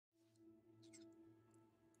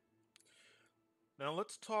Now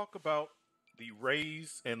let's talk about the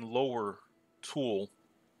raise and lower tool.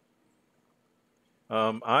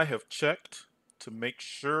 I have checked to make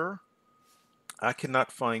sure. I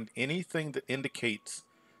cannot find anything that indicates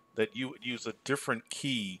that you would use a different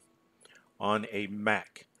key on a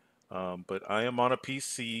Mac. But I am on a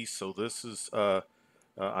PC, so this is,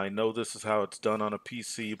 I know this is how it's done on a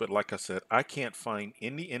PC, but like I said, I can't find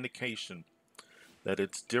any indication that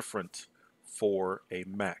it's different for a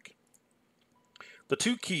Mac. The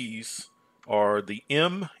two keys are the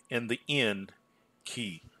M and the N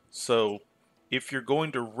key. So if you're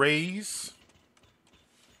going to raise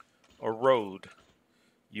a road,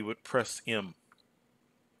 you would press M.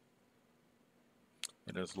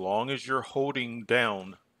 And as long as you're holding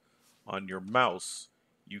down on your mouse,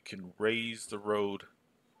 you can raise the road.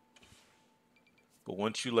 But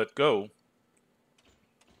once you let go,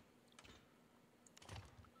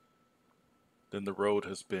 then the road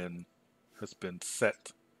has been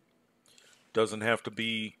set. Doesn't have to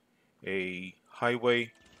be a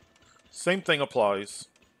highway. Same thing applies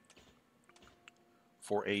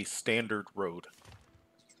for a standard road.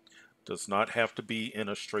 Does not have to be in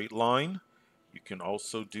a straight line. You can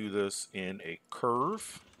also do this in a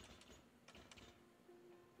curve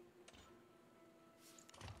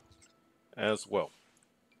as well.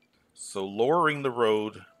 So lowering the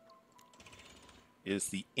road is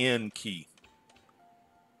the N key.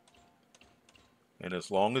 And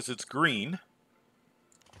as long as it's green,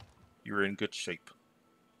 you're in good shape.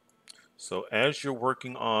 So as you're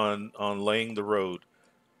working on laying the road,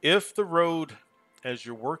 if the road as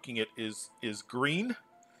you're working it is green,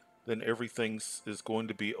 then everything is going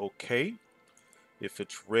to be okay. If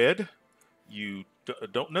it's red, you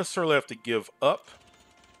don't necessarily have to give up,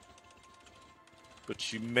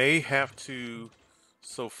 but you may have to.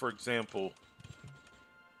 So for example,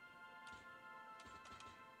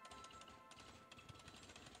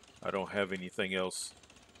 I don't have anything else.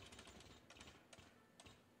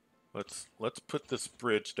 Let's put this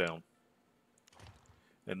bridge down,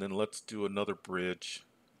 and then let's do another bridge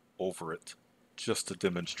over it just to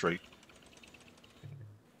demonstrate.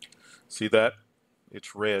 See that?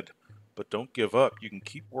 It's red, but don't give up. You can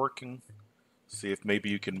keep working. See if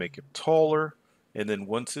maybe you can make it taller, and then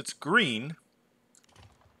once it's green,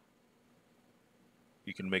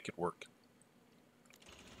 you can make it work.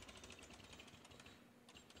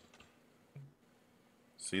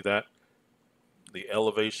 See that? The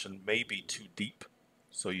elevation may be too deep,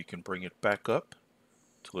 so you can bring it back up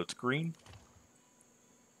till it's green,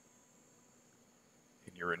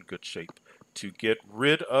 and you're in good shape. To get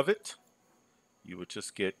rid of it, you would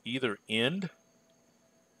just get either end,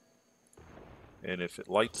 and if it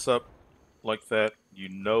lights up like that, you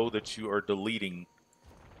know that you are deleting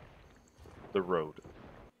the road.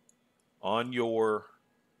 On your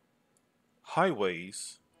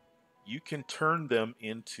highways, you can turn them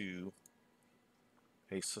into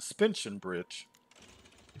a suspension bridge.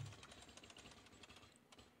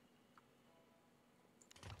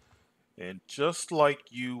 And just like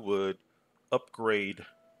you would upgrade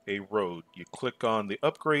a road, you click on the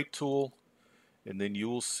upgrade tool, and then you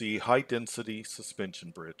will see high density suspension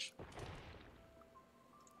bridge.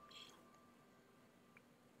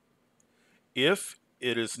 If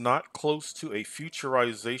it is not close to a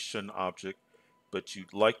futurization object, but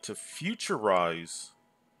you'd like to futurize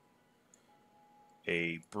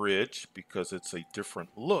a bridge because it's a different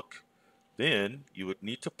look, then you would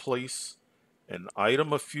need to place an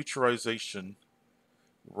item of futurization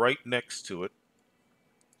right next to it.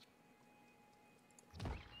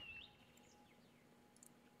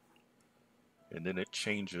 And then it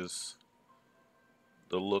changes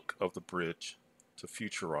the look of the bridge to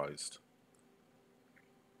futurized.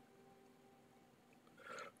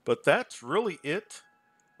 But that's really it.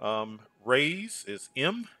 Raise is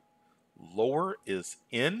M, lower is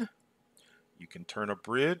N. You can turn a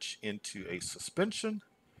bridge into a suspension,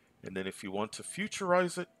 and then if you want to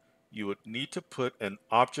futurize it, you would need to put an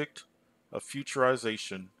object of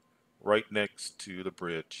futurization right next to the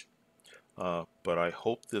bridge. But I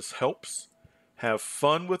hope this helps. Have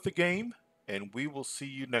fun with the game, and we will see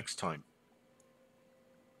you next time.